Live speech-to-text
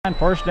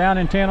First down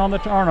and 10 on the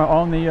turner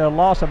on the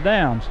loss of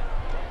downs.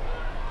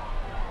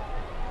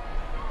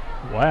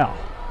 Wow.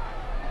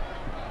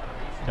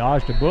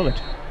 Dodged a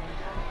bullet.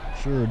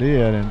 Sure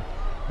did, and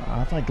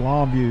I think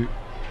Longview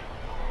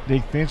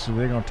defensively,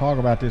 they're going to talk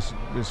about this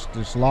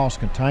lost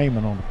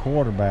containment on the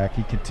quarterback.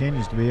 He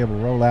continues to be able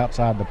to roll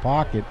outside the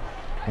pocket,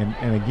 and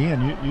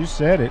again, you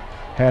said it.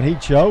 Had he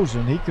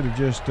chosen, he could have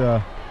just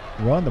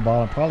run the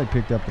ball and probably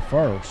picked up the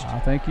first. I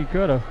think he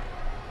could have.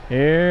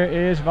 Here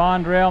is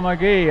Vondrell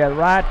McGee. At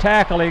right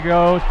tackle he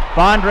goes.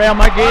 Vondrell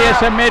McGee is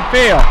in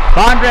midfield.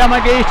 Vondrell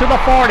McGee's to the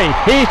 40.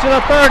 He's to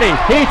the 30.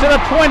 He's to the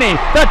 20.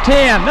 The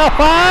 10. The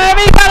 5.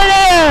 He got it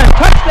in.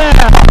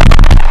 Touchdown.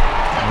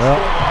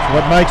 Well, that's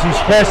what makes him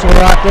special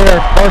right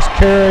there. First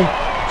carry,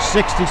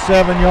 67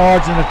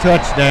 yards and a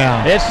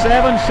touchdown. It's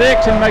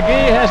 7-6 and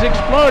McGee has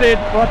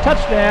exploded for a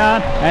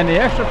touchdown and the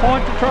extra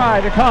point to try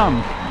to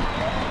come.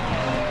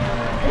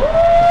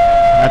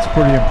 That's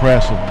pretty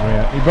impressive,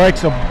 Brent. He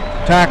breaks a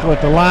tackle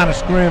at the line of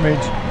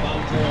scrimmage,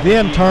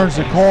 then turns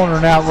the corner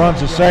and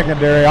outruns the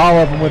secondary, all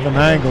of them with an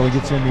angle. He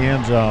gets in the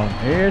end zone.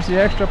 Here's the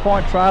extra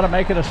point try to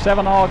make it a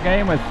 7-all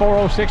game with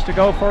 4:06 to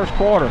go first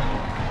quarter.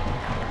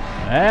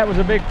 That was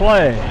a big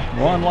play,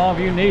 one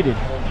Longview needed.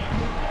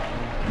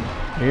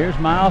 Here's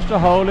Miles to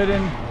hold it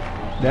and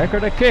Decker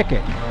to kick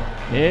it.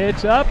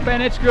 It's up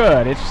and it's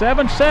good. It's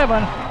 7-7.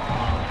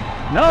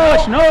 No,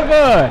 it's no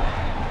good.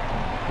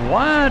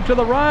 Wide to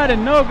the right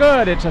and no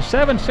good. It's a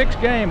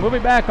 7-6 game. We'll be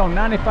back on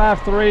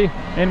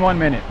 95.3 in 1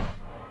 minute.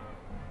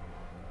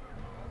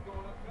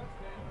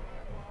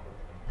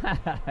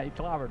 He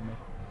clobbered me.